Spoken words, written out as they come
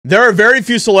There are very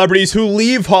few celebrities who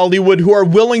leave Hollywood who are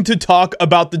willing to talk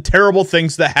about the terrible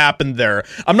things that happen there.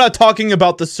 I'm not talking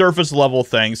about the surface level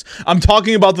things. I'm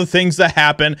talking about the things that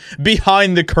happen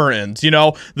behind the curtains, you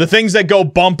know, the things that go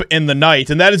bump in the night.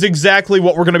 And that is exactly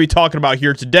what we're going to be talking about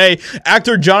here today.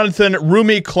 Actor Jonathan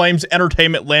Roumie claims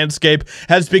entertainment landscape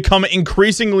has become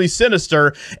increasingly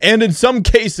sinister and in some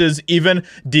cases even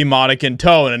demonic in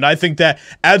tone. And I think that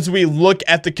as we look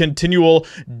at the continual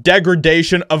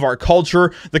degradation of our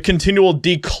culture, the continual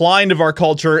decline of our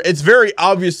culture, it's very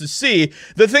obvious to see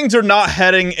that things are not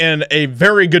heading in a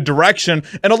very good direction.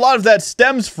 And a lot of that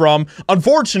stems from,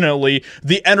 unfortunately,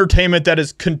 the entertainment that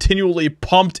is continually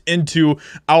pumped into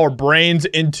our brains,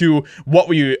 into what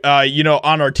we, you know,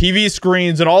 on our TV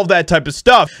screens and all of that type of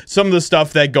stuff. Some of the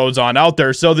stuff that goes on out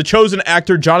there. So the chosen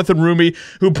actor, Jonathan Roumie,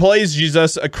 who plays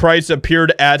Jesus Christ,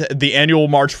 appeared at the annual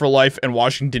March for Life in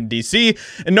Washington, D.C.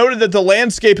 and noted that the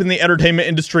landscape in the entertainment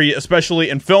industry, especially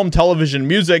in film, television,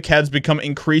 music, has become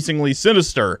increasingly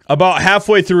sinister. About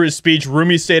halfway through his speech,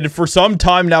 Roumie stated, "For some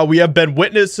time now, we have been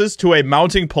witnesses to a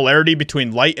mounting polarity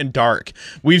between light and dark.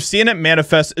 We've seen it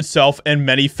manifest itself in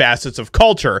many facets of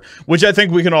culture," which I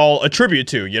think we can all attribute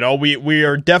to. You know, we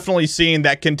are definitely seeing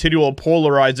that continual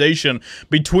polarization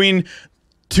between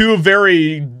two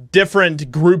very different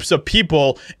groups of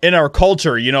people in our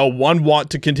culture. You know, one want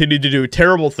to continue to do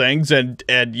terrible things, and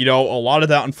you know, a lot of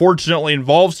that unfortunately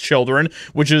involves children,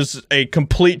 which is a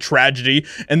complete tragedy.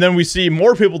 And then we see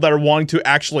more people that are wanting to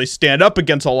actually stand up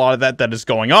against a lot of that is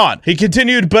going on. He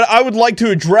continued, "But I would like to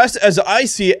address, as I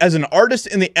see it, as an artist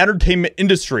in the entertainment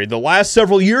industry, the last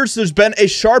several years there's been a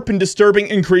sharp and disturbing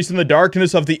increase in the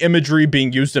darkness of the imagery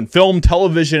being used in film,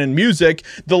 television, and music.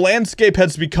 The landscape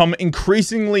has become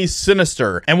increasingly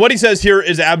sinister." And what he says here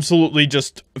is absolutely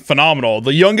just phenomenal.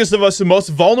 "The youngest of us, the most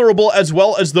vulnerable, as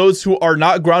well as those who are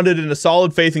not grounded in a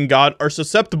solid faith in God, are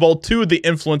susceptible to the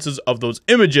influences of those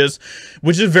images,"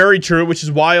 which is very true, which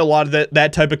is why a lot of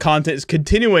that type of content is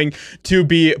continuing to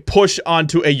be pushed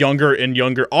onto a younger and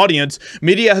younger audience.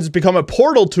 Media has become a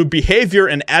portal to behavior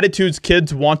and attitudes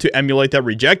kids want to emulate that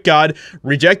reject God,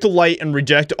 reject the light, and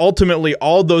reject ultimately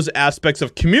all those aspects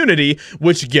of community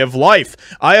which give life.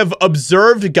 I have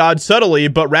observed God subtly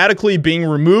but radically being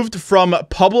removed from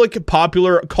public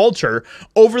popular culture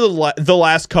over the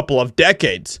last couple of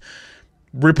decades,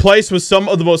 replaced with some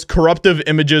of the most corruptive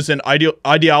images and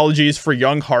ideologies for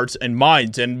young hearts and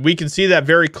minds. And we can see that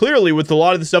very clearly with a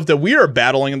lot of the stuff that we are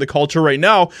battling in the culture right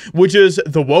now, which is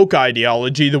the woke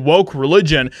ideology, the woke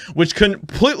religion, which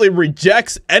completely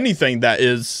rejects anything that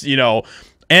is, you know,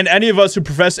 and any of us who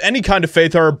profess any kind of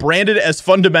faith are branded as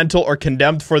fundamental or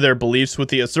condemned for their beliefs with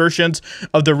the assertions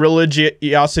of the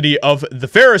religiosity of the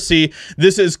Pharisee.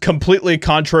 This is completely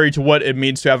contrary to what it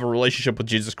means to have a relationship with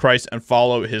Jesus Christ and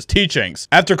follow his teachings.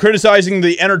 After criticizing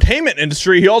the entertainment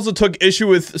industry, he also took issue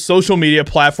with social media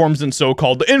platforms and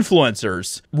so-called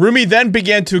influencers. Roumie then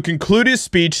began to conclude his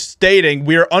speech stating,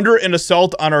 "We are under an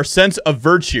assault on our sense of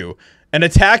virtue, an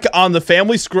attack on the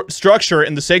family structure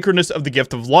and the sacredness of the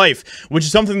gift of life," which is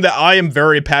something that I am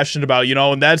very passionate about, you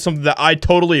know, and that's something that I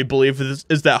totally believe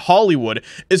is that Hollywood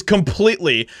is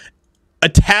completely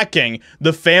attacking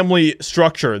the family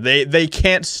structure. They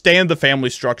can't stand the family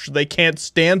structure. They can't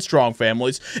stand strong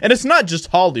families. And it's not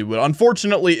just Hollywood.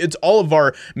 Unfortunately, it's all of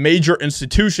our major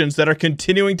institutions that are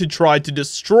continuing to try to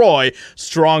destroy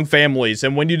strong families.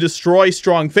 And when you destroy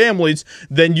strong families,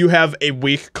 then you have a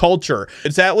weak culture.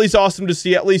 It's at least awesome to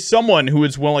see at least someone who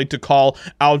is willing to call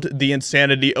out the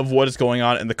insanity of what is going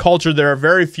on in the culture. There are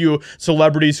very few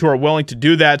celebrities who are willing to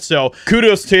do that. So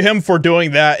kudos to him for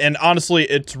doing that. And honestly,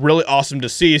 it's really awesome to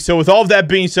see. So with all of that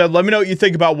being said, let me know what you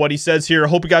think about what he says here. I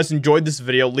hope you guys enjoyed this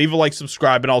video. Leave a like,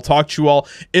 subscribe, and I'll talk to you all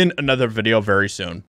in another video very soon.